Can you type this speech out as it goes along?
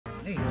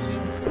Hey, see you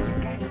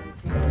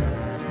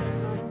guys.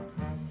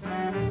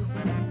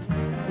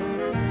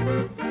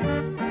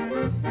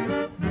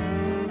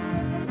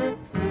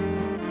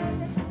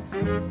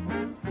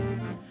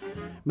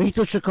 Meet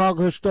the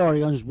Chicago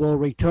Historians will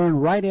return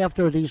right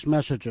after these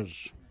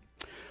messages.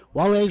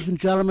 Well, ladies and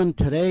gentlemen,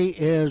 today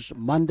is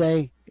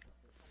Monday,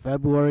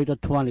 February the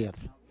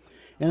 20th.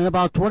 In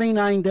about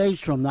 29 days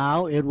from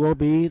now, it will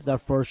be the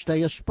first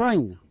day of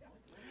spring.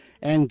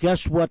 And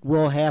guess what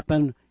will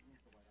happen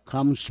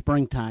come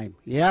springtime?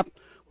 Yep,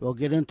 we'll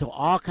get into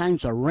all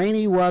kinds of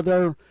rainy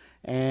weather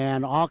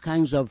and all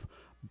kinds of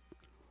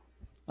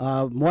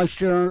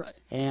moisture,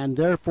 and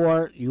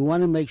therefore you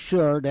want to make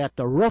sure that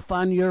the roof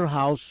on your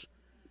house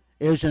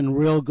is in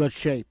real good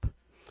shape.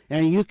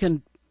 And you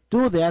can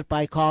do that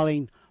by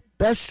calling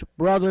Best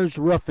Brothers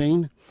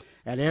Roofing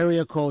at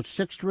area code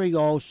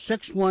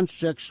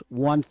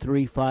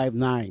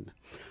 630-616-1359.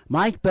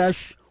 Mike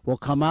Besh will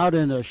come out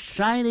in a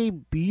shiny,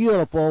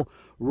 beautiful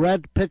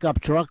red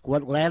pickup truck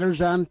with ladders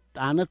on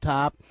the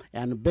top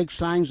and big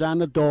signs on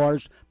the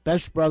doors,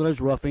 Best Brothers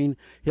Roofing.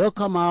 He'll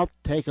come out,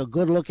 take a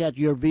good look at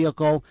your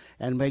vehicle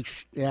and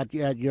at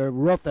your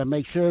roof and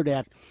make sure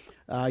that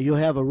you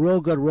have a real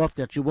good roof,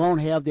 that you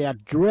won't have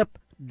that drip,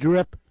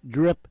 drip,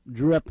 drip,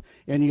 drip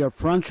in your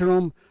front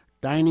room,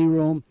 dining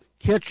room,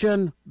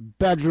 kitchen,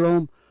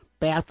 bedroom,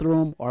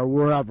 bathroom, or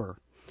wherever.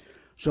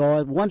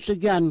 So once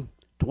again,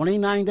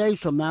 29 days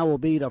from now will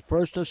be the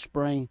first of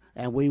spring,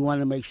 and we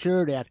want to make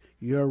sure that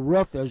your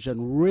roof is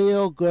in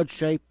real good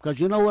shape, because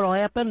you know what will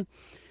happen?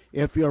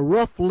 If your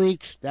roof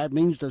leaks, that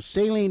means the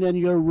ceiling in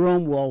your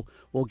room will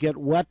get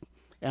wet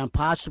and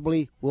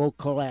possibly will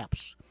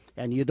collapse.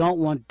 And you don't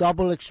want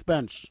double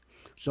expense.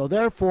 So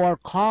therefore,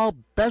 call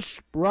Besh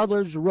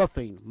Brothers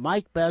Roofing,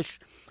 Mike Besh,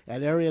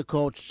 at area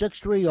code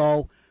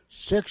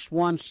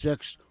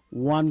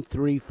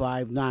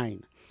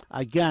 630-616-1359.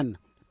 Again,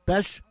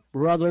 Besh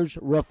Brothers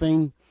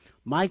Roofing,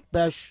 Mike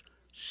Besh,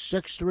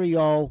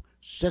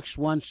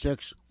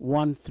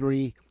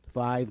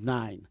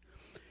 630-616-1359.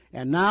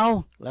 And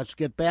now, let's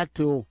get back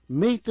to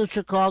Meet the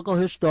Chicago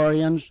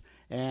Historians.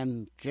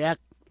 And Jack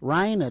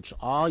Ryan, it's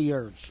all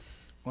yours.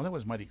 Well, that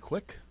was mighty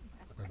quick.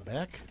 We're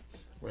back.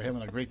 We're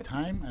having a great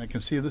time, and I can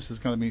see this is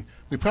going to be.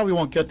 We probably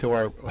won't get to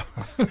our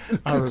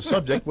our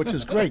subject, which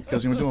is great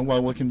because we're doing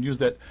well. We can use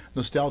that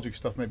nostalgic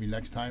stuff maybe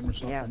next time or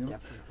something. Yeah, you know?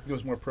 Give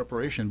us more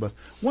preparation. But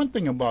one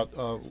thing about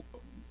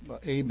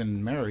Abe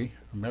and Mary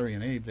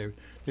and Abe,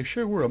 they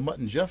sure were a Mutt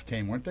and Jeff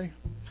team, weren't they?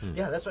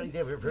 Yeah, that's what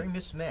they were very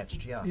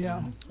mismatched. Yeah.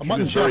 Yeah. A He Mutt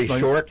was and Jeff, very like,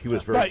 short. He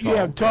was very Right, tall.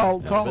 yeah,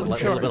 tall A and little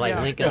short. bit like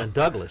yeah. Lincoln and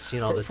Douglas,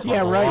 you know, the Yeah,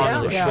 right, long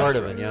and the yeah. short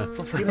of it, yeah.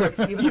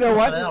 Even You the know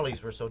what?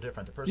 personalities were so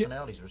different. The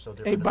personalities were so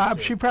different. Hey, in the Bob,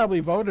 two. she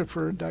probably voted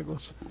for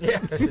Douglas.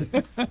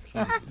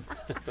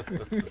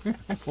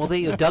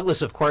 Well,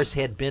 Douglas, of course,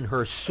 had been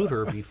her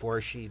suitor before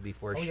she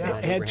yeah.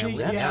 met Had Abraham she?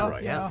 Lincoln. Yeah,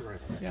 right, yeah.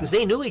 Because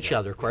they knew each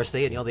other. Of course,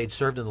 they'd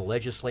served in the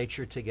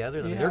legislature together.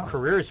 I mean, their Yeah.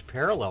 careers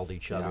paralleled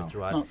each other Yeah.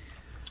 throughout. No.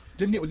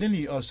 Didn't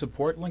he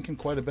support Lincoln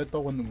quite a bit though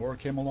when the war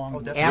came along?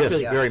 Oh,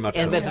 definitely. Yes, very much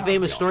And so. the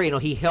famous story,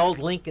 he held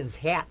Lincoln's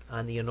hat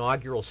on the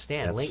inaugural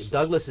stand.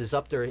 Douglas is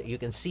up there. You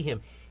can see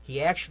him.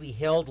 He actually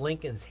held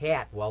Lincoln's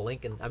hat while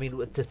Lincoln. I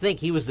mean, to think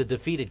he was the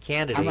defeated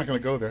candidate. I'm not going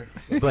to go there.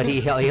 But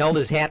he held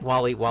his hat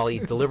while he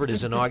delivered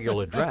his inaugural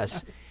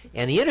address.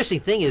 And the interesting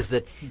thing is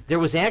that there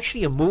was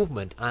actually a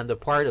movement on the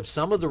part of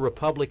some of the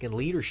Republican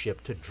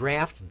leadership to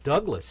draft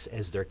Douglas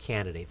as their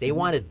candidate. They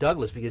wanted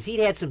Douglas because he'd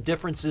had some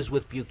differences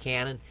with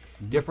Buchanan,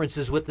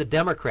 differences with the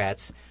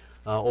Democrats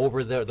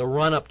over the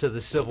run-up to the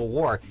Civil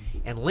War.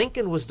 And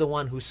Lincoln was the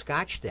one who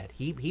scotched that.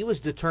 He was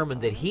determined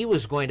that he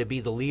was going to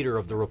be the leader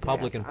of the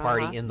Republican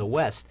Party in the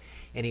West,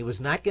 and he was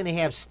not going to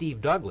have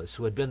Steve Douglas,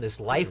 who had been this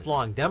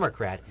lifelong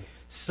Democrat.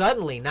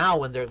 Suddenly now,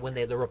 when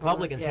the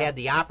Republicans had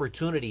the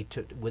opportunity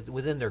to,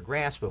 within their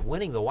grasp of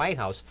winning the White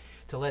House,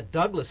 to let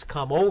Douglas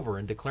come over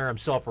and declare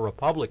himself a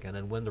Republican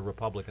and win the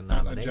Republican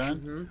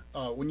nomination.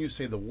 John, when you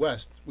say the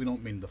West, we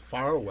don't mean the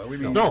far West. We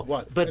mean No,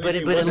 what? but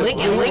Anything in west of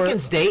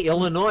Lincoln's day,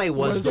 Illinois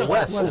was the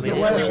West. was I mean, the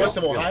West. West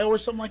of Ohio or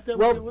something like that?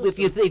 well, if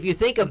you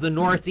think of the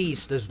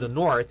Northeast as the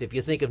North, if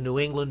you think of New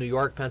England, New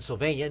York,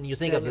 Pennsylvania, and you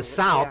think of the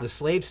South, the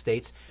slave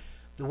states,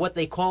 what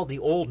they called the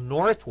Old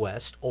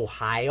Northwest,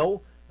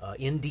 Ohio,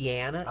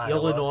 Indiana, Iowa,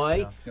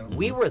 Illinois, yeah.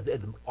 we were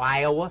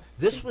Iowa.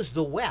 This was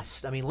the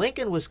West. I mean,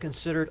 Lincoln was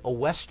considered a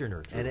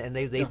Westerner, and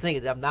they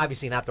think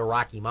obviously not the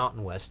Rocky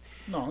Mountain West.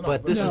 No,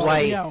 but this is No,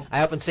 why no.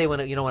 I often say when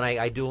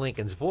I do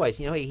Lincoln's voice,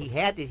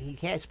 he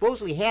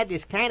supposedly had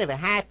this kind of a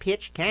high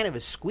pitched, kind of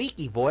a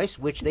squeaky voice,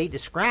 which they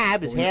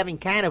describe as having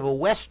kind of a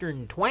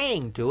Western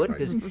twang to it,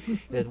 because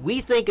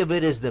we think of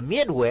it as the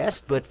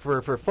Midwest, but for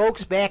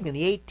folks back in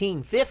the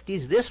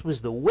 1850s, this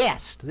was the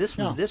West. This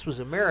was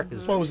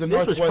America's. Well, it was the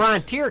this was Northwest.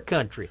 frontier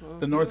country.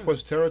 The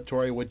Northwest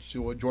Territory, which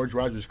George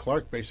Rogers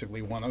Clark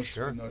basically won us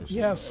in the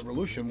Yes.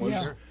 Revolution, was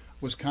Yeah.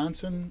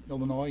 Wisconsin,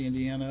 Illinois,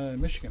 Indiana,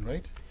 and Michigan,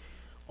 right?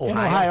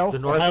 Ohio. The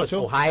Northwest, Ohio,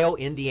 too? Ohio,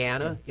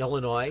 Indiana,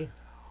 Illinois.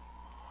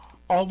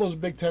 All those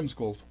Big Ten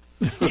schools.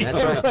 That's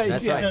right. Right,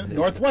 That's yeah. right. And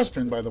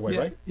Northwestern, by the way, Yeah,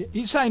 right?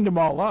 he signed them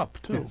all up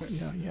too.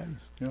 Yeah.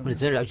 But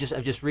it's interesting.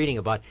 I'm just reading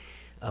about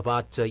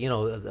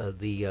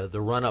the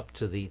run up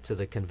to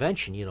the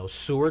convention.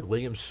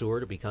 William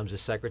Seward, who becomes the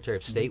Secretary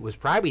of State, was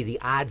probably the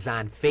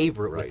odds-on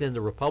favorite within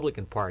the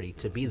Republican Party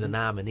to be the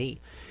nominee.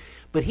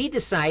 But he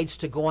decides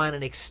to go on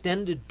an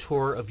extended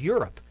tour of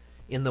Europe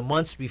in the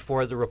months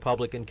before the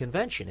Republican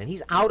convention, and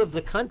he's out of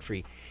the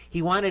country.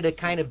 He wanted to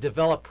kind of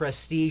develop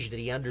prestige that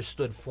he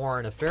understood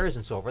foreign affairs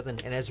and so forth,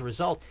 and as a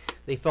result,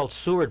 they felt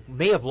Seward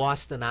may have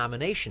lost the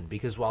nomination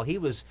because while he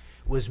was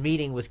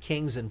meeting with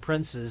kings and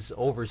princes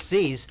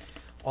overseas,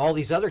 all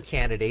these other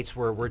candidates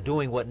were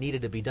doing what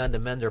needed to be done to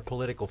mend their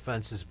political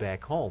fences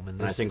back home.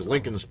 And And I think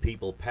Lincoln's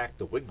people packed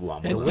the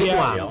wigwam. And with the them.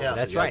 wigwam, Yeah,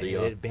 that's yeah,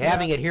 right.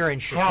 Having it here in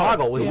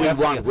Chicago was We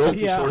want Wilkie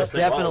Yeah. sort of thing.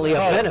 definitely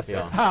a Oh, benefit.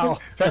 yeah. How? In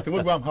fact, the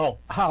Wigwam,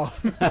 How?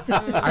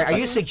 Are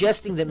you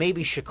suggesting that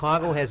maybe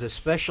Chicago has a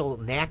special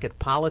knack at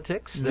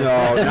politics? No,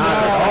 not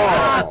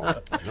at all.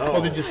 No.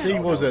 well, did you see,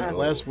 No, what was no, it, no.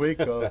 last week,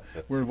 we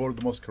were voted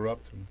the most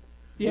corrupt? And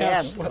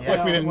Yes. Yes.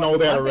 like we didn't know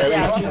that already.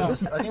 Yeah. I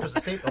think it was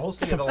the whole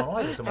state of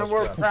Illinois was the most And we're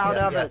corrupt. proud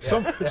of it.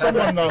 Someone, The city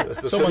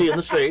someone, and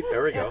the state.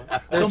 There we go.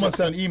 someone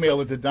sent an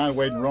email to Don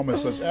Wade and Roma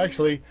says,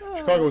 actually,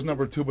 Chicago was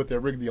number 2, but they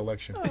rigged the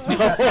election.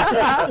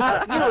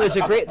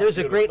 There's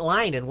a great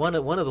line in one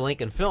of the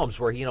Lincoln films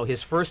where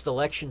his first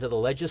election to the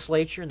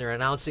legislature and they're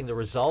announcing the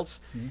results,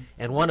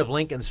 and one of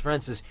Lincoln's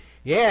friends says,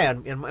 "Yeah,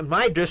 in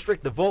my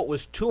district the vote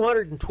was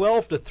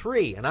 212 to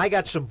 3, and I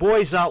got some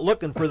boys out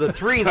looking for the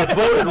 3 that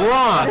voted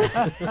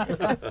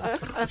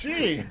wrong."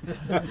 Gee.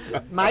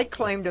 My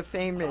claim to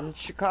fame in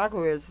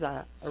Chicago is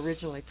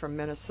originally from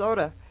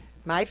Minnesota.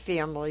 My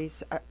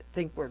families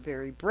think we're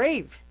very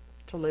brave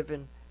to live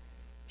in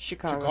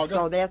Chicago.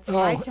 So that's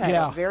my Oh, title,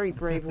 yeah. very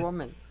brave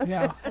woman.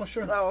 Yeah. Well,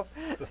 sure. So,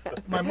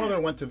 My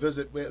mother went to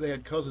visit. They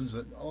had cousins,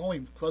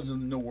 only cousins in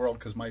the New World,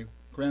 because my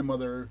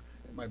grandmother,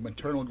 my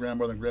maternal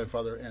grandmother and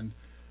grandfather, and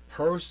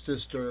her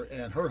sister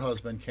and her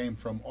husband came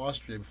from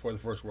Austria before the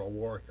First World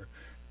War.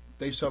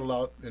 They settled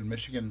out in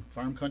Michigan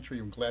farm country,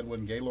 in Gladwood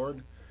and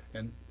Gaylord,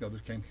 and the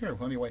others came here.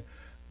 Well, anyway,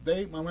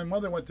 when my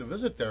mother went to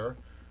visit there,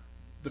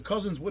 the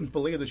cousins wouldn't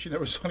believe that she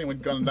never saw anyone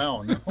gunned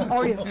down.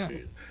 oh, yeah.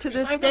 To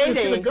this I day, never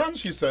see the they gun,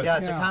 she said. Yeah,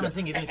 it's Yeah. a common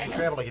thing even if you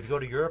travel. Like if you go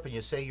to Europe and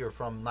you say you're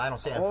from, I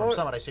don't say I'm Oh, from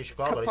Summit, I say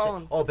Chicago. They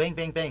Capone. say, oh, bang,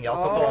 bang, bang, Al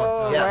oh,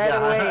 Capone. Yeah, right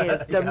yeah. away.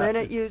 It's the Yeah.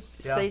 minute you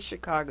Yeah. say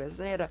Chicago,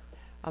 isn't that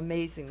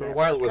amazing? For a that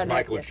while it was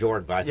connect Michael you?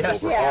 Jordan, but I think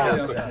Yes. overall Yeah.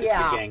 it's the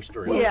Yeah.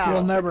 gangster. Yeah.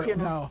 You'll never you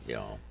know. know. You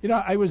know. You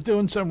know, I was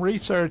doing some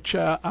research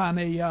on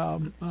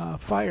a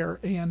fire,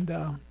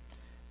 and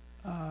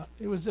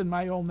it was in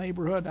my old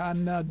neighborhood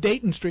on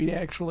Dayton Street,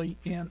 actually.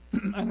 And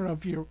I don't know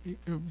if you're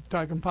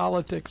talking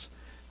politics.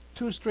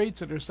 2 streets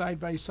that are side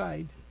by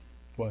side,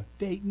 What?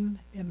 Dayton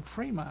and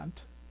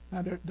Fremont.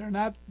 Now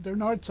they're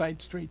north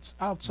side streets.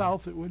 Out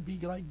south it would be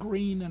like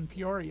Greene and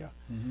Peoria.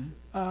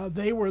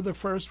 They were the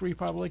first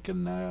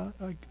Republican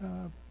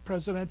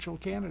presidential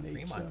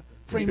candidates.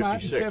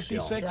 Fremont in 56, yeah.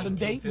 56, and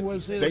Dayton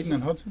was his. Dayton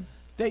and Hudson?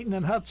 Dayton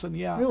and Hudson,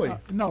 yeah. Really?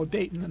 No,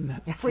 Dayton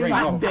and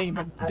Fremont and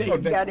Damon. Oh,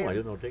 Dayton. Got Oh, I it.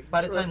 didn't know Dick.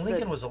 By the time Twisted.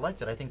 Lincoln was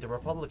elected, I think the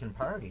Republican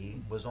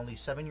Party was only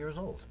 7 years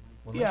old.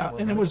 When Yeah,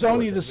 Lincoln and it when was Lincoln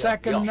only the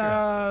elected,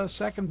 yeah.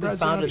 second They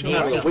founded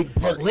presidential. the Whig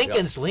Party,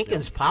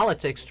 Lincoln's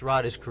politics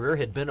throughout his career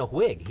had been a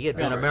Whig. He had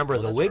been a member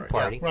of the That's Whig right.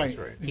 Party. Yeah. Right. That's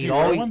right. Did He'd you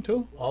wear always one,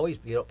 too?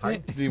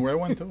 pardon? Did he wear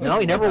one, too? No,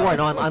 he never wore.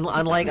 No,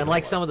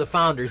 unlike some of the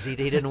founders, he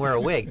didn't wear a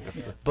wig.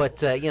 But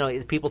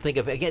people think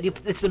of again.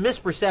 It's the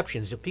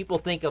misperceptions. People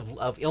think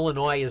of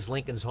Illinois as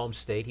Lincoln's home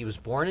state. He was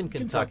born in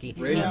Kentucky.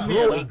 Raised in He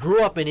Indiana.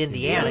 grew up in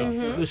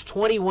Indiana. He was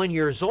 21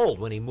 years old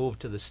when he moved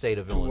to the state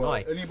of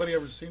Illinois. Anybody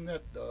ever seen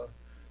that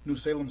New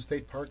Salem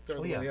State Park there?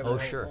 Oh, where yeah. they have Oh,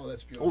 that- sure. Oh,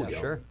 that's beautiful. Oh,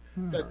 yeah. Sure.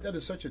 That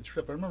is such a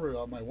trip. I remember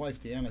my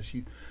wife, Deanna,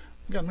 she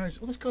got married. She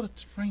said, well, let's go to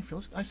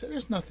Springfield. I said,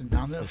 there's nothing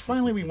down there.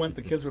 Finally, we went.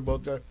 The kids were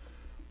both there.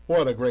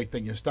 What a great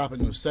thing. You stop at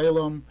New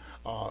Salem.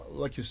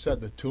 Like you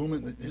said, the tomb,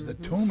 the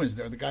tomb is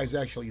there. The guy's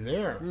actually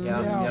there.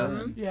 Yeah, Yeah,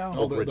 yeah. yeah.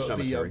 Oh, Oak Ridge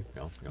Cemetery.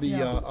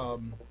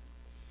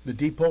 The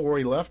depot where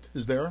he left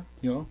is there,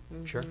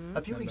 Sure.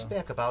 A few weeks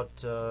back, about,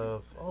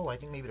 I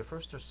think maybe the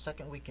first or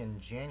second week in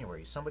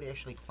January, somebody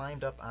actually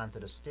climbed up onto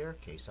the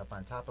staircase up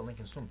on top of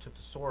Lincoln's tomb, took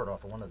the sword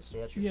off of one of the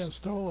statues. Yeah,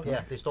 stole it.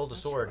 Yeah, they stole the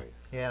sword. right.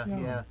 Yeah,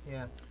 Yeah.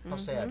 yeah. How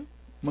sad.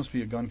 Must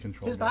be a gun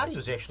control. His guy. body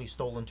was actually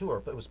stolen too,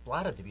 or it was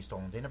plotted to be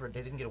stolen. They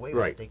didn't get away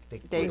Right. with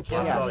it. They captured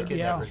yeah. all the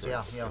kidnappers.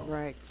 Yeah. Yeah.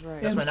 Right,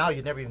 That's right. why now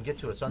you'd never even get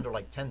to it. It's under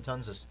like 10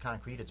 tons of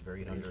concrete. It's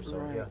buried under. So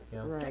Right,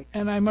 yeah. right.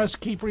 And I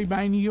must keep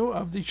reminding you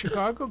of the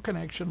Chicago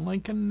connection.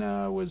 Lincoln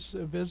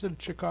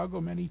visited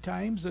Chicago many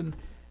times, and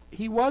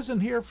he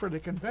wasn't here for the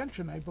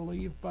convention, I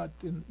believe, but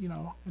in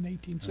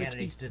 1860.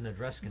 Candidates didn't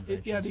address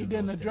conventions. Yeah, he in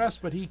didn't those address, days.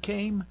 but he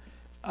came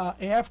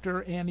after,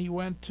 and he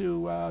went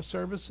to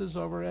services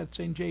over at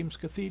St. James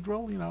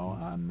Cathedral,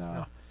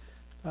 on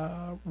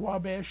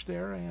Wabash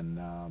there, and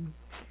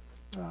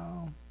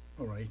Or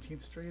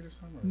 18th Street or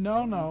something?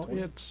 no,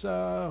 it's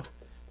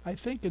I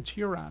think it's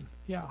Huron.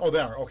 Yeah. Oh,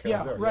 there. Okay.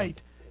 Yeah, there, right.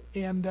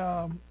 And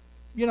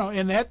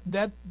and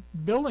that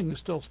building is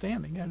still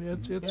standing, and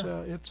it's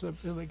a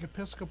like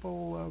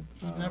Episcopal.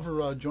 He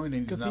never joined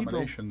any cathedral.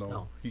 denomination, though.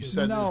 No. He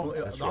said, No.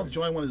 "I'll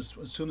join one as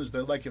soon as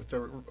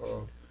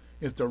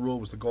if their rule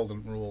was the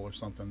golden rule or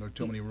something. There are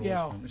too many rules."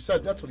 Yeah. For him. He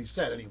said that's what he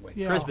said anyway.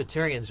 Yeah.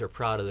 Presbyterians are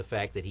proud of the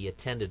fact that he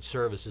attended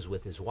services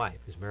with his wife,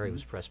 because Mary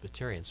was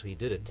Presbyterian, so he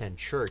did attend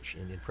church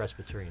in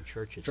Presbyterian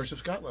churches. Church of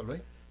Scotland,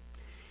 right?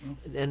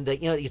 And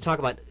you talk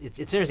about it's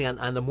interesting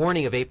on the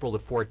morning of April the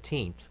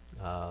 14th,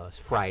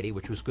 Friday,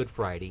 which was Good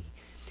Friday.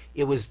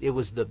 It was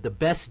the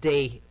best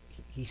day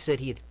he said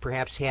he had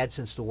perhaps had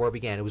since the war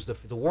began. It was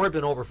the war had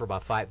been over for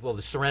about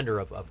the surrender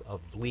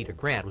of Lee to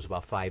Grant was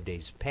about 5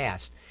 days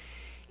past.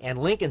 And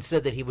Lincoln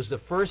said that he was the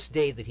first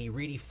day that he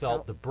really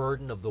felt the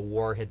burden of the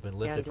war had been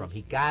lifted from him.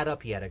 He got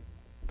up, he had a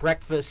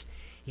breakfast,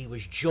 he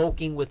was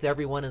joking with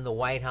everyone in the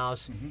White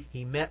House.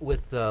 He met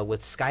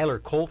with Schuyler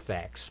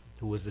Colfax,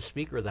 who was the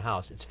Speaker of the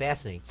House. It's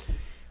fascinating.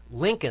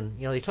 Lincoln,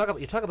 you talk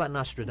about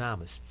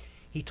Nostradamus.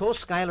 He told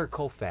Schuyler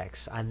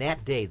Colfax on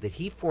that day that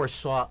he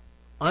foresaw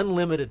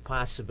unlimited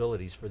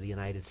possibilities for the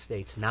United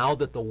States now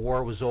that the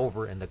war was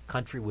over and the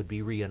country would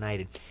be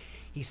reunited.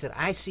 He said,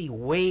 "I see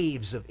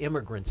waves of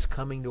immigrants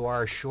coming to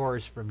our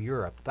shores from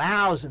Europe,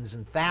 thousands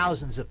and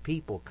thousands of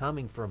people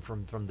coming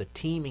from the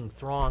teeming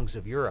throngs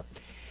of Europe.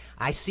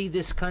 I see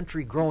this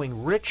country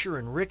growing richer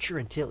and richer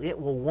until it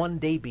will one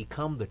day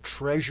become the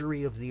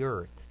treasury of the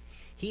earth."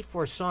 He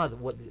foresaw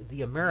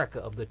the America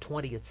of the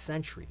 20th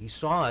century. He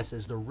saw us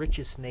as the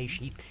richest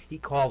nation. He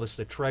called us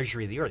the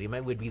treasury of the earth. He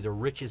meant we'd be the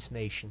richest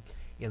nation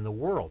in the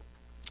world.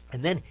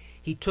 And then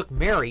he took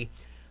Mary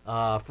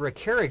for a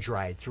carriage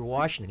ride through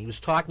Washington. He was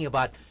talking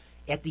about,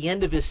 at the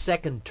end of his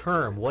second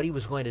term, what he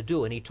was going to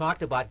do. And he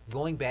talked about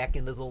going back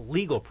into the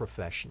legal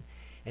profession.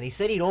 And he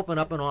said he'd open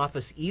up an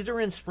office either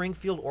in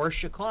Springfield or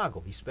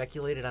Chicago. He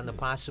speculated on the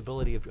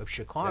possibility of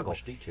Chicago.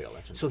 Much detail.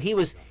 That's So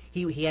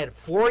he had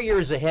 4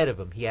 years ahead of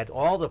him. He had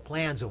all the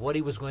plans of what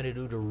he was going to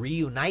do to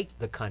reunite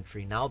the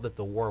country now that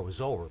the war was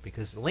over.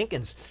 Because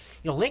Lincoln's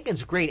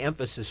great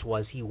emphasis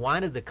was he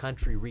wanted the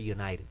country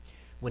reunited.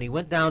 When he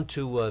went down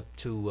to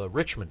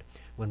Richmond,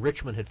 when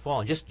Richmond had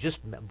fallen,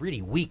 just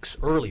really weeks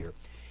earlier,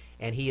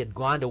 and he had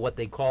gone to what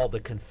they call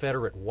the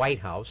Confederate White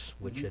House,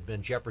 which had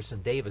been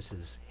Jefferson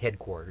Davis's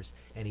headquarters,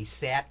 and he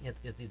sat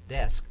at the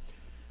desk.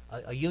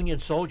 A Union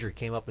soldier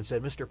came up and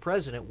said, "Mr.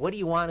 President, what do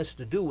you want us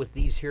to do with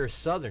these here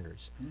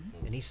Southerners?"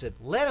 And he said,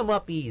 "Let them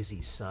up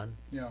easy, son.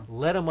 Yeah.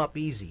 Let them up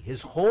easy."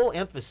 His whole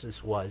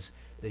emphasis was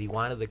that he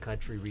wanted the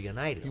country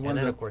reunited. He And wanted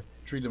then, to of course,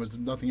 treat them as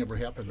nothing ever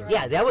happened. Right?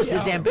 yeah, that was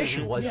his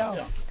ambition. Was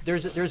Yeah.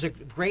 there's a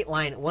great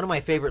line. One of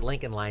my favorite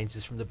Lincoln lines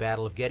is from the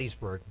Battle of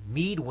Gettysburg.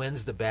 Meade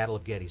wins the Battle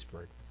of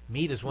Gettysburg.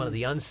 Meade is one of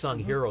the unsung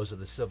heroes of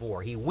the Civil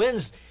War. He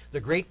wins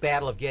the great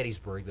Battle of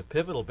Gettysburg, the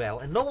pivotal battle,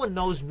 and no one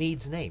knows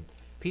Meade's name.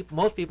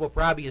 Most people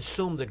probably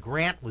assume that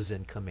Grant was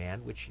in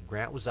command, which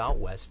Grant was out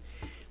west.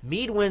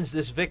 Meade wins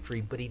this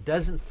victory, but he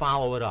doesn't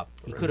follow it up.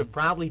 He could have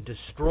probably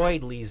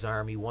destroyed Lee's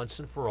army once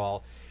and for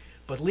all,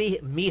 but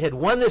Meade had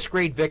won this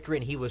great victory,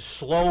 and he was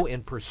slow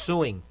in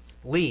pursuing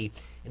Lee,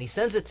 and he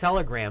sends a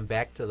telegram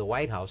back to the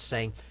White House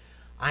saying,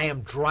 "I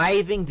am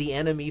driving the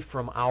enemy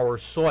from our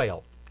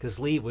soil," because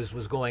Lee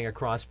was going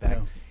across back.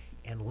 Yeah.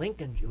 And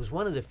Lincoln, it was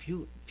one of the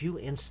few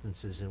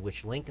instances in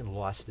which Lincoln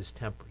lost his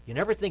temper. You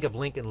never think of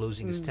Lincoln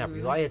losing his temper.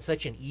 He had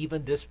such an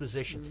even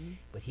disposition,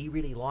 but he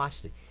really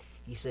lost it.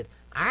 He said,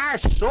 "Our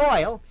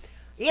soil,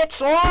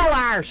 it's all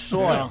our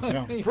soil.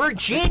 Yeah, yeah.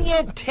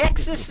 Virginia,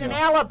 Texas, and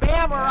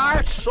Alabama are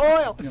our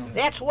soil. Yeah.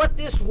 That's what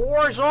this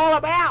war's all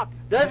about.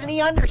 Doesn't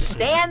he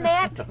understand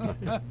that?"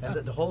 And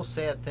the whole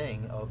sad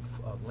thing of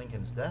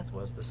Lincoln's death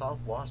was the South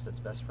lost its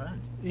best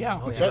friend. Yeah.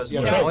 That's Because it.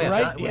 Yeah, when right. Oh, yeah.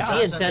 Right, When yeah. He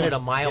Johnson- intended a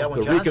mild when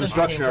The Johnson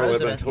Reconstruction became era would have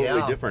been president, totally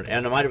yeah. different,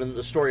 and it might have been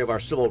the story of our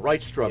civil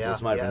rights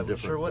struggles might have been it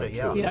different. sure would have,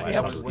 yeah. too. Yeah, Might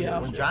yeah, have been When, yeah.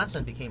 when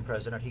Johnson became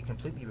president, he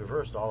completely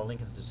reversed all of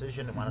Lincoln's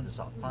decision and wanted the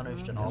South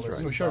punished and all That's this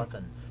right. Oh, sure. stuff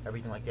and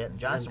everything like that. And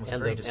Johnson was a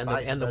and very the despised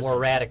more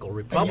president. radical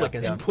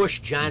Republicans yeah.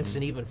 pushed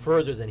Johnson even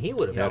further than he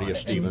would have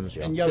Thaddeus done. Stevens,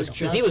 yeah. And yet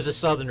Because he was a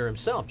Southerner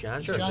himself,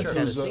 Johnson. Sure, from Johnson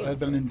Tennessee. had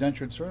been an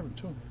indentured servant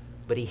too.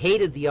 But he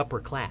hated the upper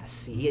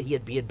class. He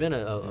had been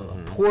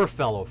a poor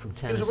fellow from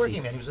Tennessee. was a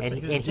working man. He was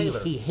a tailor.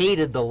 he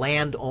hated the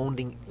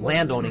landowning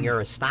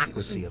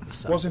aristocracy of the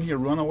South. Wasn't he a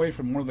runaway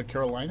from one of the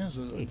Carolinas?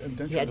 He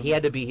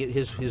had to be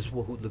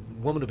the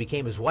woman who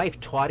became his wife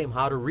taught him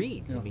how to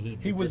read. Yeah. I mean, he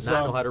He was, did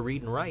not know how to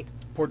read and write.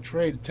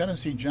 Portrayed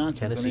Tennessee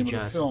Johnson. Is the Tennessee name of the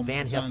Johnson. film.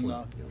 Van It's on,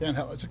 Heflin. Van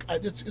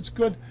Heflin. It's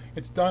good.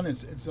 It's done.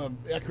 It's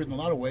accurate in a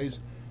lot of ways.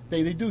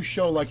 They do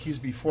show like he's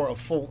before a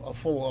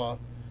full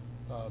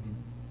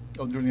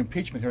during the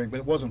impeachment hearing, but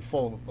it wasn't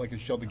full like it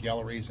showed the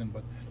galleries in.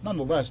 But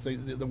nonetheless,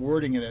 the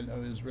wording in it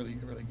is really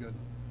really good.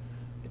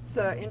 It's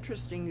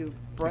interesting you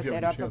brought you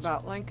have that a up chance.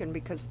 about Lincoln,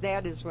 because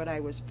that is what I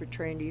was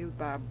portraying to you,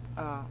 Bob.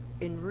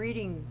 In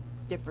reading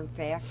different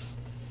facts,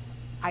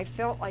 I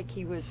felt like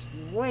he was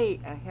way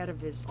ahead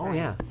of his time. Oh,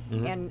 yeah.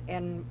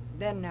 And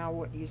then now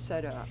what you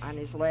said on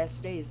his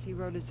last days, he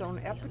wrote his own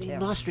epitaph.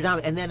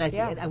 Nostradamus, and then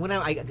Yeah. when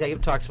I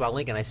talks about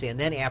Lincoln, I say, and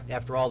then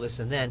after all this,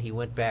 and then he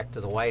went back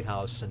to the White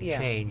House and Yeah.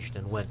 changed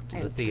and went to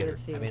And the to theater.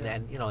 the I mean,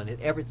 theater.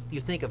 and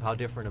you think of how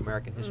different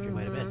American history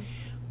might have been.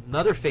 Mm-hmm.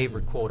 Another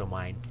favorite quote of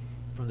mine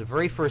from the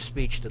very first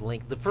speech that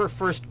Lincoln, the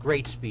first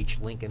great speech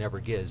Lincoln ever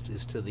gives,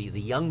 is to the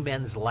Young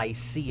Men's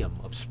Lyceum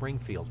of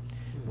Springfield.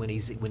 When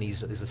he's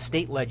a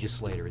state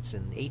legislator. It's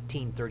in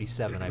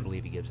 1837, I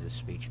believe, he gives this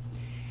speech.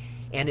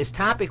 And his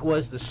topic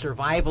was the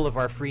survival of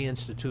our free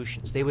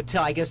institutions. They would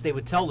tell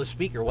the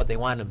speaker what they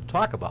wanted him to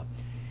talk about.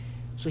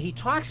 So he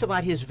talks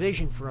about his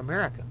vision for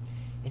America.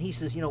 And he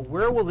says,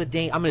 where will the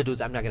danger, I'm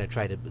not going to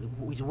try to,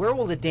 where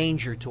will the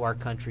danger to our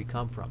country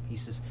come from? He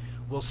says,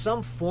 will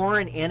some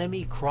foreign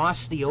enemy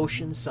cross the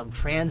oceans, some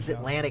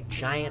transatlantic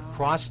giant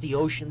cross the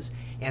oceans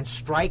and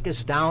strike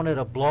us down at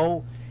a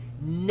blow?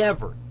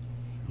 Never.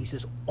 He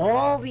says,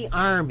 all the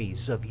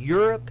armies of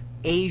Europe,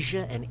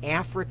 Asia, and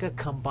Africa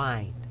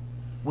combined,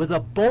 with a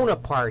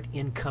Bonaparte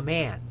in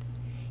command,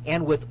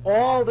 and with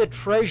all the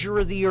treasure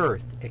of the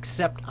earth,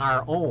 except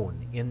our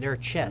own, in their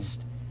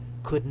chest,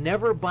 could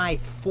never by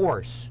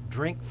force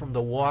drink from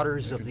the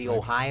waters of the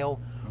Ohio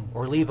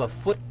or leave a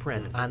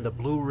footprint on the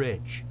Blue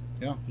Ridge.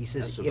 Yeah. He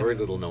says, That's a very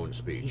little known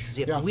speech. he says,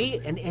 if Yeah. we,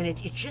 and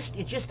it's just,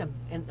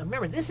 and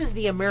remember, this is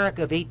the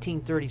America of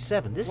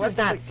 1837. This What is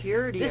not,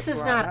 security this it is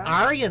brought, not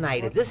huh? our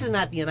United. This is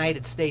not the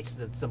United States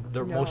that's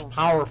the most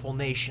powerful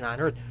nation on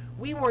earth.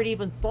 We weren't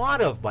even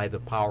thought of by the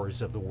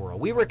powers of the world.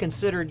 We were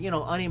considered,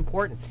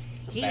 unimportant.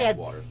 He had,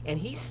 backwater. and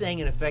he's saying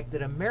in effect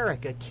that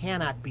America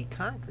cannot be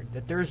conquered.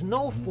 That there's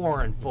no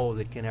foreign foe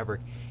that can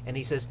ever. And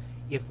he says,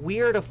 if we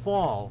are to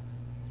fall,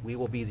 we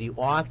will be the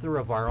author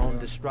of our own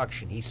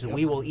destruction. He said,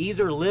 we will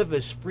either live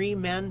as free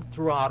men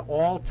throughout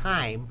all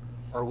time,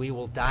 or we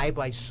will die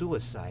by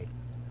suicide.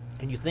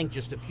 And you think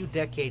just a few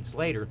decades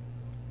later,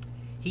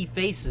 he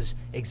faces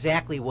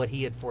exactly what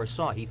he had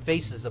foresaw. He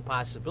faces the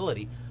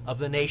possibility of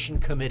the nation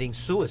committing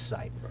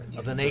suicide,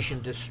 of the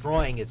nation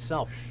destroying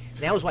itself. And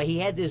that was why he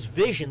had this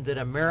vision that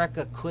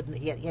America couldn't,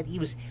 he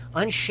was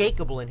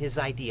unshakable in his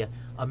idea,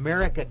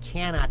 America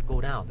cannot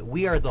go down, that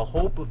we are the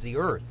hope of the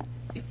earth.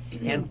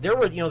 And there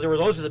were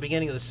those at the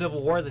beginning of the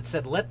Civil War that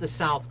said, "Let the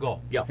South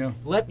go. Yeah. Yeah.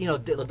 Let the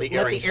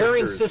Erring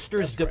erring sisters-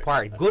 sisters that's right.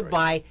 depart. That's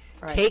Goodbye.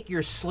 Right. Take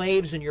your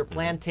slaves and your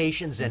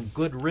plantations and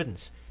good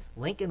riddance."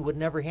 Lincoln would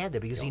never have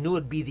that because he knew it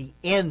would be the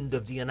end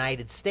of the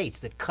United States.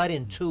 That cut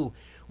in two,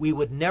 we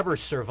would never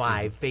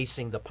survive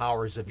facing the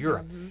powers of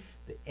Europe.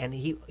 And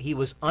he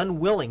was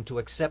unwilling to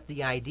accept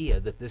the idea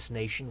that this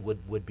nation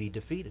would be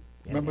defeated.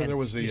 Remember there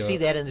was you the, see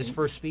that in this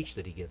first speech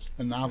that he gives.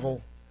 a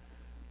novel,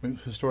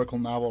 historical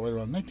novel, right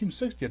around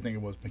 1960, I think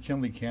it was.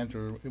 McKinley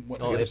Cantor. If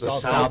the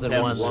South had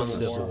won the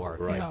Civil War.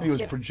 Right. Yeah. He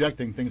was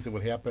projecting things that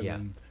would happen. Yeah.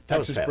 And That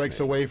was Texas breaks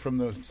fascinating. away from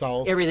the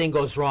South. Everything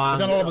goes wrong.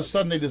 And then all of a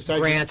sudden they decide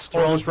Grant's to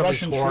throw thrown those from his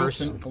Russian horse.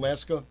 troops in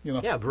Alaska.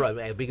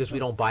 Yeah, because we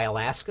don't buy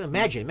Alaska.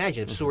 Imagine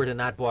if Seward had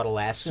not bought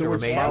Alaska, it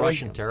Seward's made folly.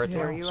 Russian There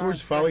territory. you Seward's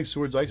are. Folly,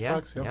 Seward's Yeah,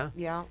 Icebox. yeah.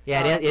 Yeah.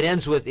 Yeah, it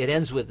ends with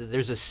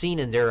there's a scene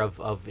in there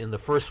of in the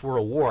First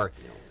World War,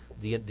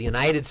 the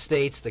United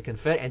States, the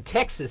and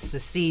Texas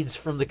secedes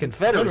from the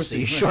Confederacy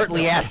Confederacy.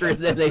 shortly after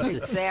they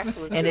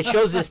Exactly. and it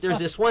shows this. There's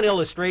this one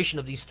illustration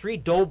of these three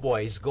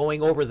doughboys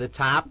going over the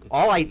top,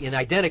 all in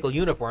identical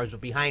uniforms,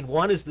 but behind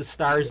one is the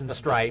Stars and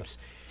Stripes,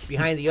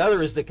 behind the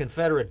other is the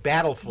Confederate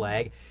battle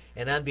flag,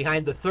 and then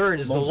behind the third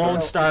is the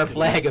Lone Star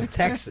flag of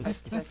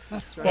Texas.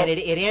 Texas, And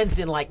it ends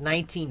in like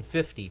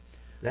 1950.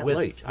 That with-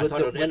 late. I with thought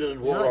the- it ended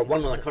in World War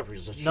One when the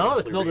countries No,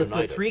 essentially the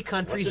reunited. three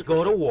countries That's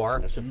go to interesting. war.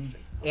 That's interesting.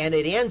 And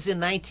it ends in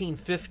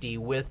 1950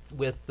 with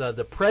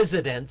the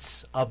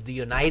presidents of the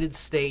United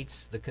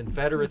States, the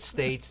Confederate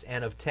States,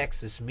 and of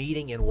Texas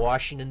meeting in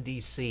Washington,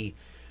 D.C.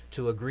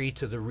 to agree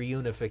to the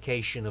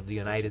reunification of the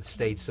United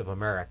States of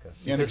America.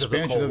 And because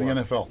expansion of the Cold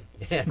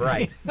NFL. War.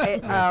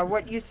 Right.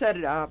 What you said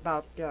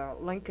about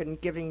Lincoln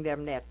giving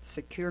them that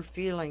secure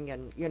feeling,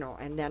 and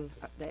and then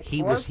that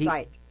He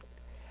foresight.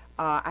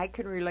 I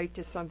can relate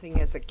to something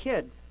as a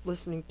kid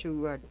listening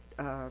to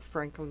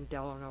Franklin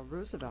Delano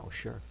Roosevelt. Oh,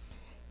 sure.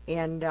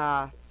 And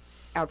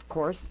of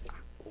course,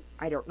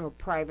 I don't know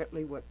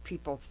privately what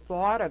people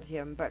thought of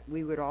him, but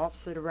we would all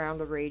sit around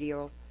the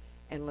radio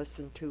and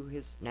listen to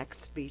his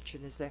next speech,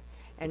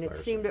 and it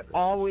seemed to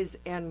always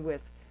end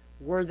with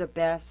 "We're the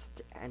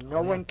best, and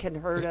no one can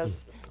hurt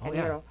us," and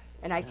yeah.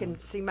 and I can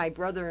see my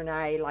brother and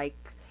I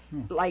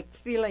like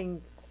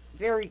feeling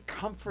very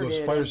comforted.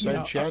 Those fireside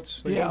Yeah.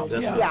 chats. Yeah,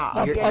 That's yeah. Yeah,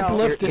 Up- you're-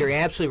 uplifted. You're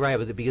absolutely right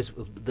with it because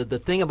the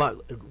thing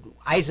about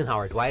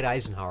Eisenhower, Dwight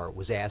Eisenhower,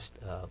 was asked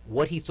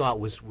what he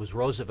thought was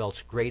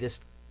Roosevelt's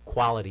greatest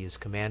quality as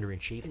commander in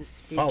chief. His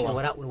speeches. Follow.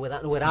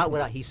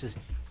 Without he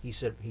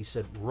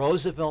said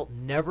Roosevelt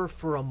never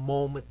for a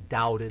moment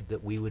doubted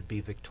that we would be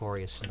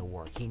victorious in the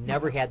war. He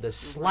never had the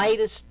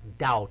slightest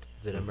doubt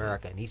that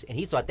America, and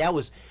he thought that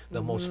was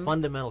the most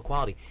fundamental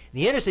quality.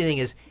 And the interesting thing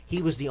is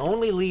he was the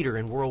only leader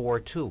in World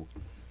War II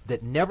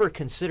that never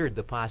considered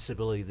the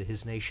possibility that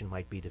his nation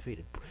might be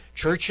defeated.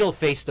 Churchill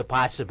faced the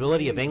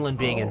possibility of England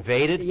being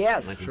invaded.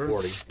 Yes.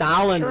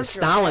 1940.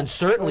 Stalin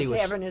certainly was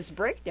having his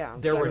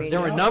breakdowns. there I were mean,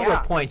 there were a yeah. number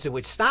of points in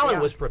which Stalin Yeah.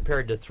 was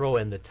prepared to throw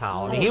in the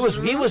towel. I mean,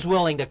 he was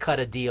willing to cut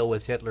a deal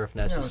with Hitler if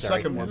Yeah, the necessary.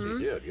 second one.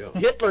 He did, yeah.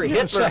 Hitler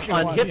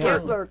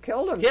Hitler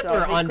killed himself. Hitler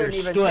He couldn't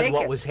even understood take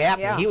what it. was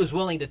happening. Yeah. He was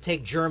willing to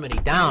take Germany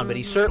down, but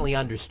he certainly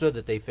understood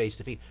that they faced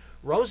defeat.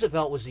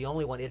 Roosevelt was the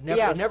only one. It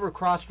Yes. never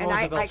crossed And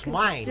I Roosevelt's can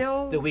mind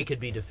still- that we could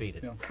be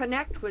defeated. Yeah.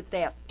 Connect with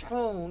that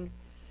tone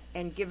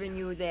and giving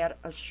you that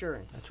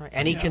assurance. That's right.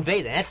 And he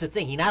conveyed that. That's the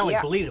thing. He not only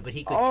Yeah. believed it, but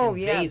he could Oh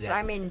convey yes, that.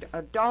 I mean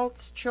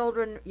adults,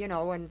 children,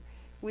 and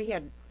we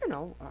had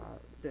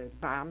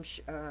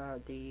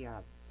the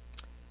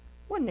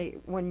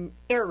when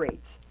air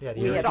raids. Yeah,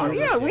 the we air had raids,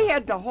 yeah. we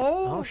had the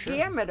whole Oh, sure.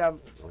 gamut of.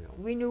 Oh, yeah.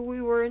 We knew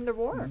we were in the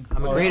war.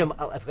 I'm a great.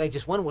 I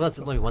just one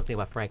thing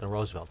about Franklin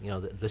Roosevelt.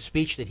 The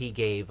speech that he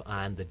gave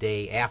on the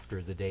day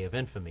after the Day of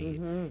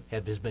Infamy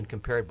has been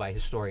compared by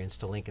historians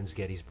to Lincoln's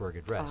Gettysburg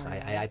Address. Oh,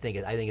 I think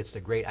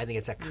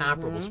it's a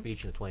comparable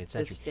speech in the 20th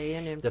century. This day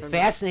in The infamy.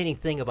 fascinating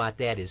thing about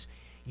that is,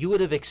 you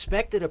would have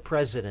expected a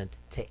president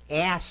to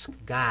ask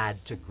God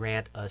to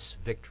grant us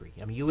victory.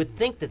 I mean, you would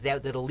think that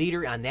a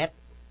leader on that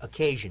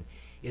occasion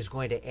is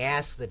going to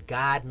ask that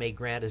God may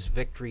grant us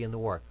victory in the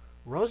war.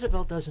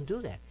 Roosevelt doesn't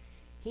do that.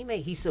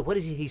 He said, what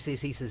is he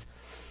says? He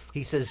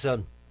says,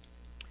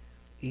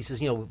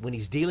 when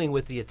he's dealing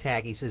with the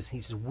attack, he says,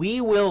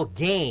 we will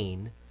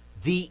gain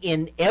the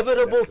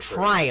inevitable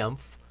triumph,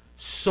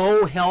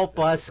 so help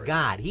us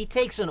God. He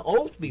takes an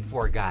oath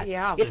before God.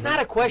 Yeah. It's not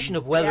a question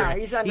of whether Yeah,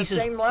 he's on he the says,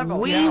 same level.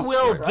 we Yeah.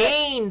 will Right.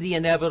 gain the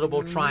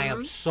inevitable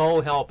triumph,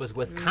 so help us,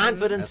 with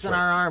confidence That's in right.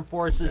 our armed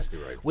forces, Exactly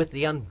right. with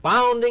the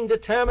unbounding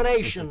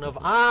determination of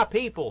our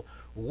people.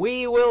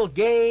 We will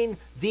gain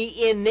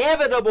the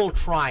inevitable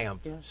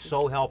triumph, Yes.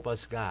 so help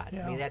us God.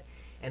 Yeah. I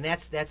mean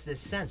that's this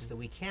sense that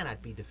we cannot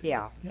be defeated.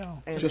 Yeah. Yeah.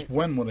 And Just it's-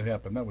 when would it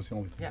happen? That was the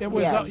only thing. Yeah. It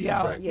was, Yes.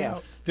 yeah, Right. yeah.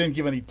 Yes. Didn't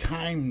give any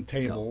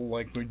timetable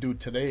like we do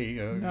today.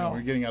 No. We're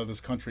getting out of this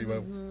country,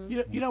 but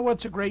You know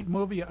what's a great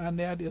movie on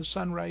that is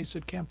Sunrise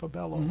at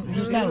Campobello.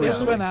 Just not It's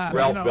recently. been on,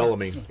 Ralph you know,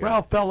 Bellamy. Yeah.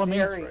 Ralph Bellamy.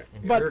 Very.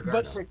 And But Greer but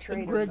Garson.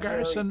 Portrayed Greer him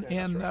very Garson good.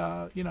 and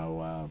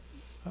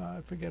I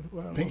forget.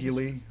 Pinky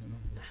Lee.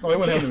 Oh, they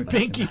wouldn't have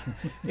Pinky.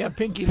 Yeah,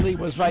 Pinky Lee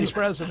was vice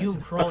president.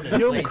 Hume Cronin.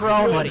 Hume plays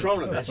Cronin. Buddy.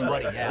 Cronin, That's that's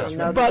Buddy, right. yeah.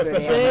 Another But good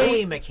That's they-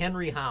 Willie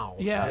McHenry Howe.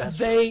 Yeah,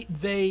 they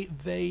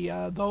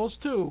those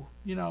two,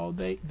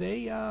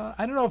 they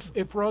I don't know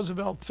if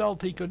Roosevelt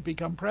felt he could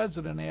become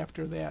president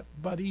after that,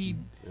 but he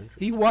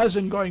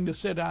wasn't going to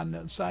sit on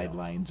the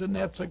sidelines, and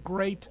that's a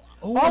great.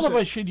 Who All was of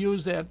it? us should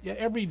use that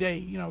every day.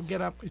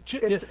 Get up. It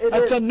It's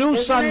a is, new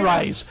isn't it?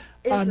 sunrise.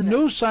 A Isn't it?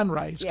 new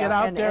sunrise. Yeah, Get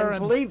out and, there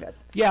and believe it.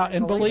 Yeah,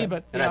 and believe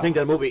it. And yeah. I think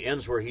that movie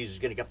ends where he's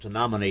getting up to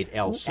nominate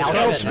Al Smith.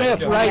 Al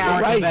Smith, right, Yeah.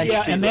 right, yeah,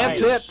 Convention. and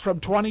that's Right. it from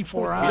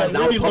 24 Yeah, on. now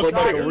really looked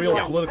public like a real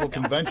yeah. political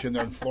convention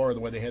there in Florida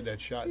the way they had that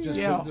shot. Just,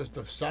 Yeah. just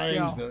the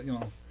signs,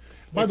 Yeah.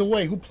 By the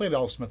way, who played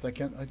Al Smith? I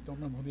don't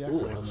remember who the actor Ooh,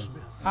 was. Al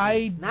Smith.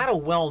 I Not a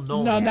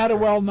well-known no, not a actor.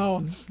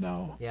 well-known.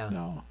 No, Yeah.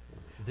 no.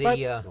 The but-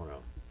 No,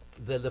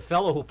 no. the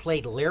fellow who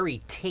played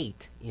Larry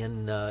Tate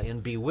in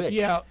Bewitched.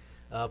 Yeah,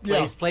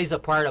 Plays a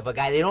part of a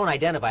guy they don't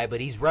identify, but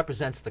he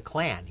represents the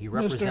Klan. He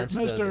represents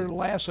Mr. the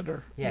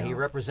Lassiter. yeah, he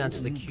represents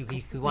the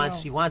he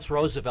Yeah. wants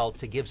Roosevelt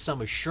to give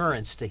some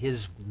assurance to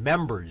his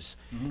members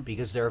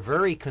because they're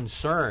very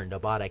concerned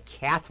about a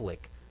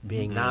Catholic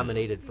being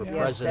nominated for Yes,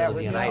 president that of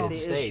the was United the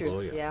States. issue. Oh,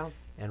 yeah. Yeah.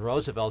 And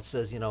Roosevelt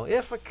says,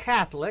 if a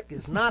Catholic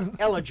is not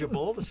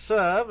eligible to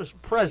serve as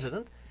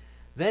president,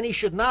 then he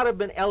should not have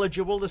been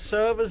eligible to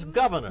serve as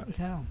governor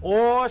Yeah.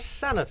 or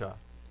senator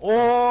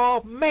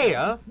or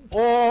mayor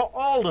or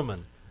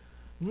alderman.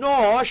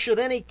 Nor should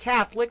any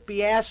Catholic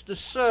be asked to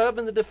serve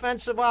in the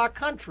defense of our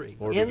country,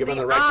 Or be in given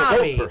the the right to vote,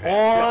 Army perhaps.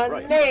 Yeah, or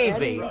right.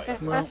 Navy.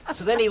 Right.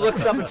 So then he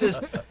looks up and says,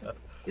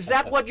 is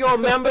that what your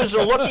members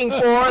are looking for?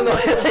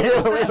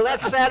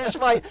 Let's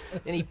satisfy.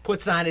 And he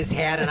puts on his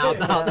hat and out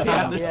the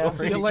Yeah. door.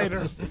 See you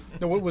later.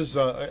 No, what was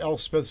Al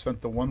Smith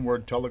sent the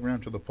one-word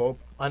telegram to the Pope?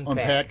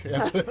 Unpack.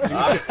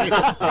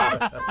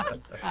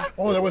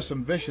 Oh, there was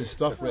some vicious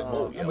stuff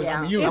written.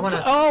 Yeah. You, I want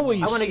to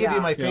Always. give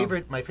you my Yeah.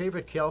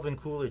 favorite Calvin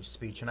Coolidge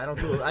speech, and I don't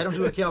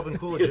do a Calvin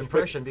Coolidge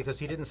impression because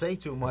he didn't say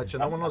too much,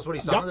 and no one knows what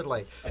he sounded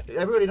like.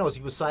 Everybody knows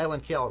he was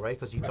Silent Cal, right?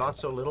 Because he talked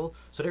so little.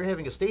 So they were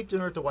having a state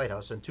dinner at the White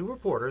House, and two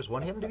reporters,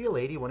 one happened to be a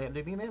lady, one happened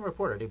to be a man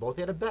reporter. They both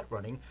had a bet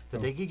running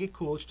that they could get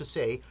Coolidge to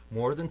say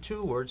more than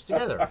two words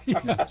together.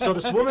 So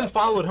this woman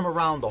followed him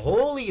around the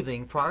whole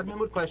evening, prodding him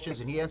with questions,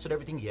 and he answered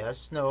everything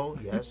yes, no,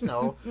 yes,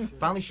 no.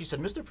 Finally, she said,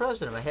 "Mr.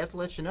 President, I have to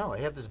let you know, I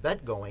have this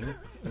bet going, and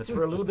it's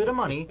for a little bit of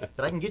money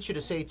that I can get you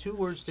to say two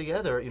words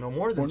together,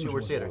 more than two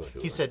words together."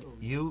 He said,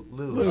 "You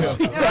lose."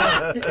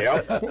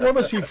 Yep. where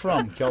was he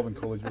from, Calvin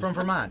Coolidge? From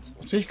Vermont.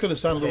 So he could have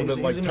sounded a little bit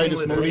Okay, so like he's in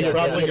Titus England, Moody, yeah,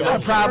 probably. yeah,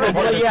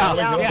 Probably,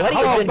 yeah. Buddy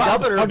had been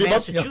governor of Howdy, Buck.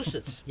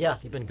 Massachusetts. Yeah.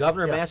 He'd been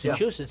governor of Yeah,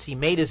 Massachusetts. He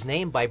made his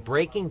name by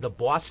breaking the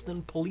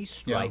Boston police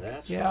strike.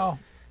 That's Yeah.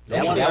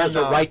 That one has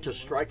a right to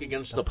strike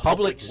against the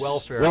Public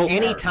welfare,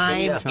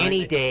 anytime, Anytime.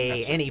 any day,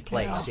 That's- any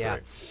place. Yeah,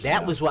 right.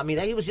 that was what I mean.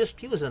 He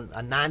was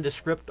a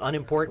nondescript,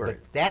 unimportant, Right.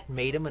 but that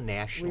made him a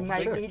national. We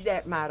might need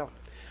that motto.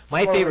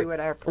 My Slowly favorite- with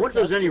our I wonder if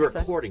there's any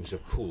protesters, recordings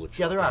of Coolidge.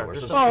 Yeah, there are. Or There's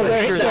something. Oh, I'm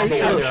there, sure there, there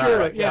sure, are.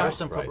 sure, Yeah, yeah. there's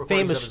some Right. recordings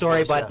Famous of his story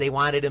voice, about yeah. they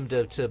wanted him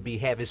to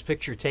have his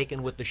picture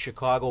taken with the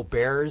Chicago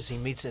Bears. He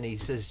meets and he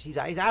says,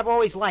 I've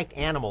always liked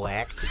animal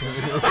acts.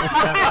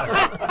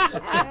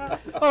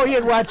 Oh, he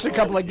had watched a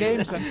couple of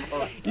games. And,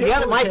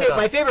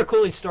 My favorite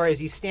Coolidge story is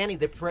he's standing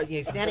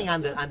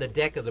on the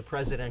deck of the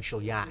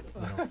presidential yacht,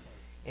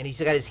 and he's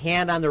got his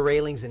hand on the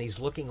railings and he's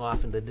looking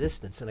off in the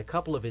distance, and a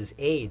couple of his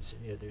aides,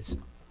 there's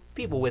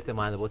people with him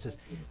on the boat, says,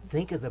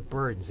 think of the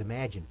burdens.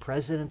 Imagine,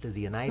 President of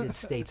the United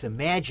States.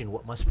 Imagine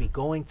what must be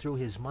going through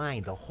his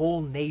mind. The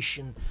whole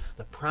nation,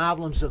 the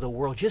problems of the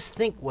world. Just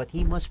think what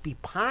he must be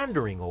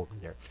pondering over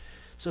there.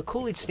 So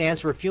Coolidge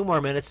stands for a few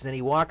more minutes, and then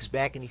he walks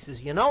back and he says,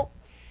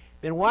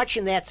 been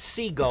watching that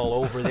seagull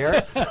over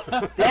there.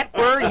 That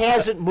bird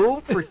hasn't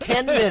moved for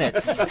 10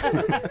 minutes.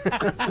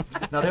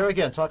 Now there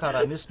again, talk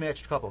about a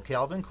mismatched couple,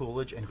 Calvin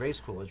Coolidge and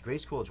Grace Coolidge.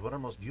 Grace Coolidge, one of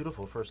the most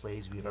beautiful first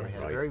ladies we've ever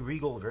had. Right. Very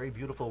regal, very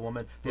beautiful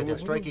woman. They had that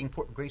striking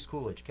Grace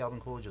Coolidge,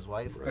 Calvin Coolidge's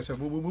wife. I said,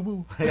 woo, woo, woo,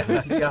 woo.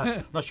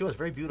 Yeah. No, she was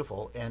very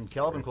beautiful. And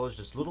Calvin Coolidge,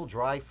 this little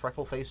dry,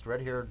 freckle-faced,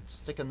 red-haired,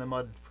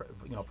 stick-in-the-mud,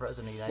 president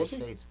of the United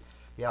States.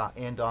 Yeah,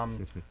 and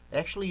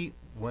actually,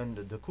 when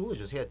the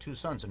Coolidges had two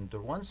sons, and the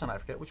one son, I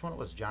forget which one it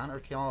was, John or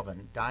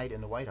Calvin, died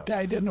in the White House.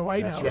 died in the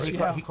White House.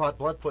 Yeah, he caught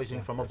blood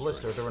poisoning from a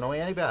blister. There were no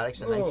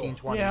antibiotics in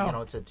 1920,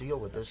 Yeah. to deal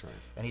with this.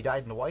 And he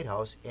died in the White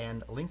House.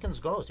 And Lincoln's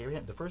ghost,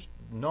 the first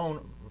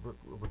known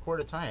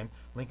recorded time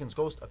Lincoln's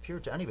ghost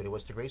appeared to anybody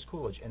was to Grace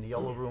Coolidge in the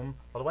Yellow Room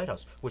of the White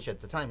House, which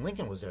at the time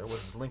Lincoln was there was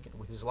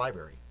his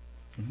library.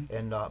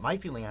 And my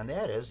feeling on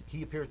that is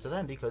he appeared to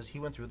them because he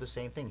went through the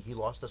same thing. He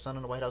lost a son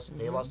in the White House.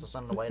 They lost a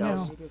son in the White Yeah.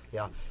 House.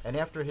 Yeah. And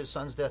after his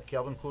son's death,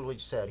 Calvin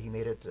Coolidge said he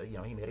made it.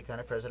 He made it kind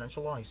of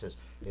presidential law. He says,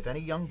 if any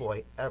young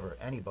boy ever,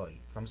 anybody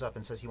comes up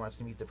and says he wants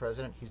to meet the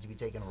president, he's to be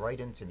taken right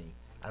into me.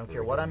 I don't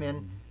care what I'm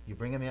in. You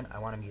bring him in. I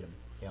want to meet him.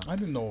 Yeah. I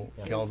didn't know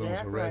Yeah. Calvin was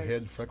Is a that right?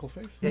 redhead, freckle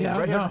face. Yeah, he's Yeah,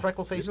 red-haired no. and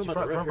freckle-faced You're from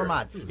talking about the red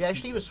Vermont. hair. Yeah,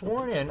 actually, he was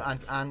sworn in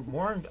on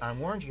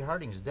Warren G.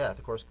 Harding's death.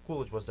 Of course,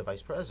 Coolidge was the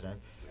vice president.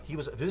 He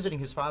was visiting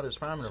his father's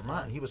farm in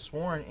Vermont, and he was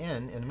sworn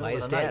in the middle By of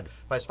his the night dad.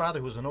 by his father,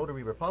 who was a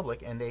notary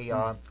republic, and they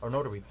or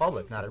notary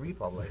republic, not a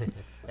republic.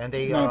 And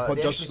they You want to put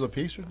they justice actually of the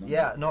peace or something?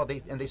 Yeah, no, they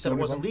said it Notary wasn't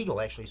republic?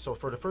 legal actually. So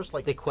for the first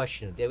They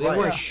questioned it. They Right.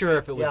 weren't Yeah. sure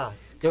if it was. Yeah.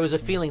 There was a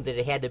feeling that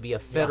it had to be a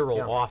federal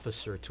yeah.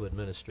 officer to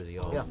administer the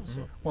oath. Yeah.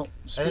 So. Well,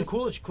 And then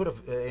Coolidge could have,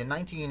 in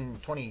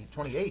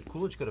 1928,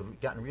 Coolidge could have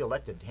gotten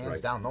reelected, hands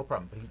Right. down, no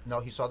problem.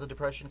 But he saw the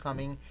Depression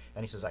coming,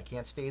 and he says, I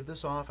can't stave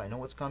this off. I know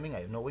what's coming. I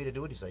have no way to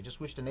do it. He says, I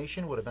just wish the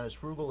nation would have been as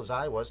frugal as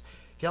I was.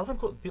 A lot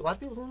of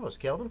people don't know this.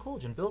 Calvin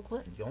Coolidge and Bill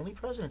Clinton, the only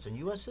presidents in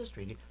U.S.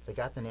 history that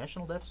got the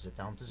national deficit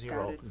down to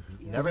zero. Got it.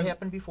 Mhm. Never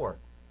happened before.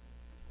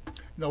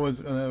 no, we're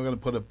going to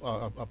put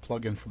a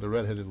plug in for the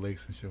redheaded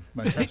ladies since you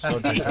mentioned the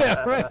subject.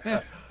 Yeah,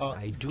 right.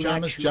 I do not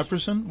Thomas choose-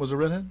 Jefferson was a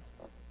redhead,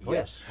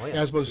 Yes. Oh, yes.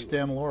 as was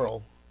Stan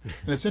Laurel. And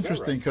it's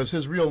interesting because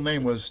his real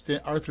name was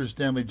Arthur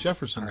Stanley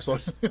Jefferson, so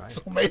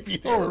maybe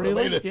they Oh, were really?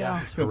 related.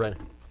 Yeah. Red-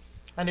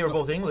 And they were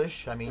both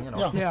English. I mean,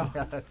 Yeah.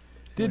 Yeah.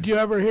 Did you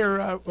ever hear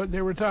what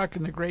they were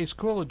talking to Grace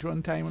Coolidge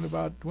one time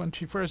about when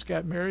she first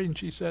got married, and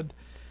she said,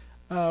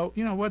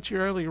 what's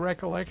your early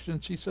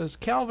recollection? She says,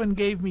 Calvin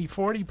gave me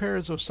 40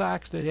 pairs of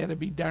socks that had to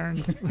be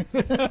darned.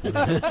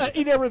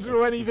 He never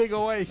threw anything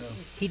away.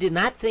 He did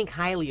not think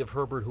highly of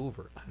Herbert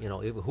Hoover.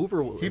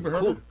 Hoover. Heber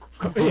Cool-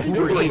 Herbert?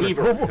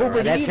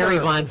 Hoover. That's Harry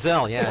Von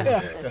Zell.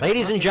 Yeah.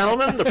 Ladies and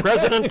gentlemen, the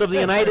President of the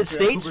United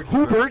States,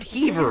 Hubert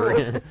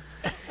Heaver.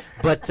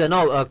 But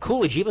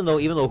Coolidge, even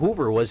though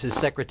Hoover was his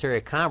Secretary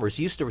of Commerce,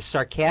 he used to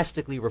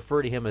sarcastically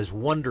refer to him as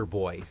Wonder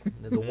Boy,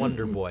 the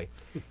Wonder Boy.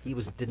 He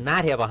did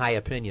not have a high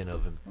opinion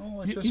of him.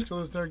 Oh, it's just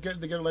because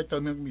they get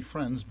elected, they're be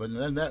friends. But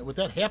then with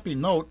that happy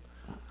note,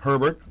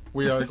 Herbert,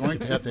 we are going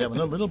to have a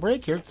little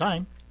break here.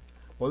 Time.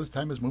 Well, this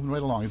time is moving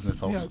right along, isn't it,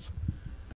 folks? Yes.